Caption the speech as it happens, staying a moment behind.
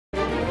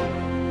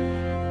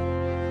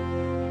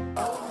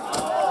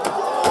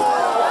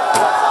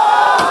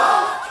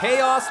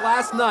chaos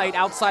last night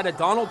outside a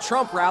Donald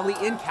Trump rally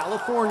in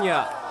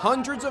California.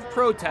 Hundreds of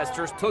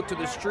protesters took to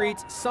the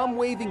streets, some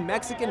waving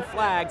Mexican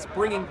flags,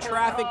 bringing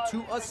traffic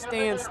to a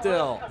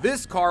standstill.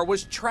 This car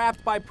was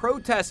trapped by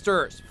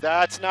protesters.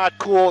 That's not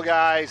cool,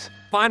 guys.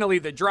 Finally,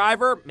 the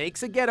driver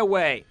makes a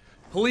getaway.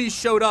 Police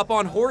showed up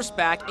on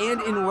horseback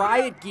and in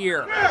riot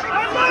gear.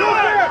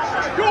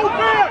 Go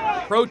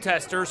back!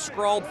 Protesters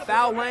scrawled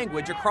foul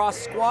language across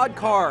squad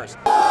cars.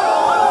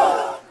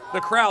 The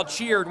crowd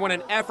cheered when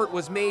an effort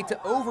was made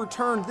to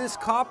overturn this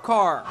cop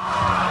car.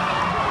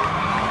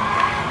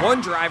 One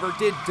driver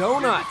did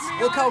donuts.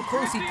 Look how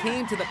close he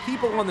came to the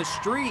people on the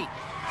street.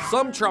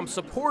 Some Trump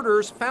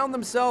supporters found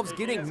themselves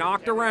getting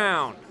knocked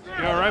around.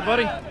 You all right,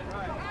 buddy?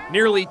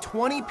 Nearly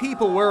 20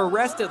 people were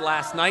arrested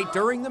last night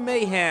during the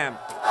mayhem.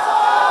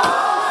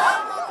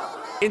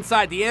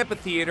 Inside the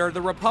amphitheater,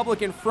 the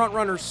Republican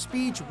frontrunner's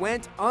speech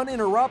went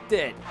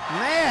uninterrupted.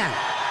 Man,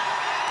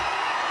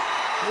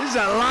 there's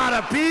a lot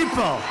of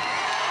people.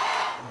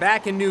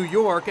 Back in New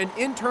York, an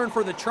intern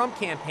for the Trump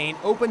campaign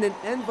opened an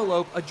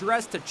envelope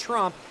addressed to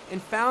Trump and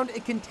found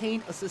it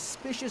contained a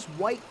suspicious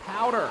white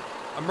powder.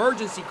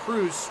 Emergency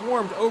crews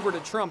swarmed over to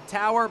Trump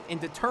Tower and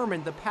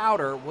determined the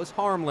powder was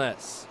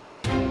harmless.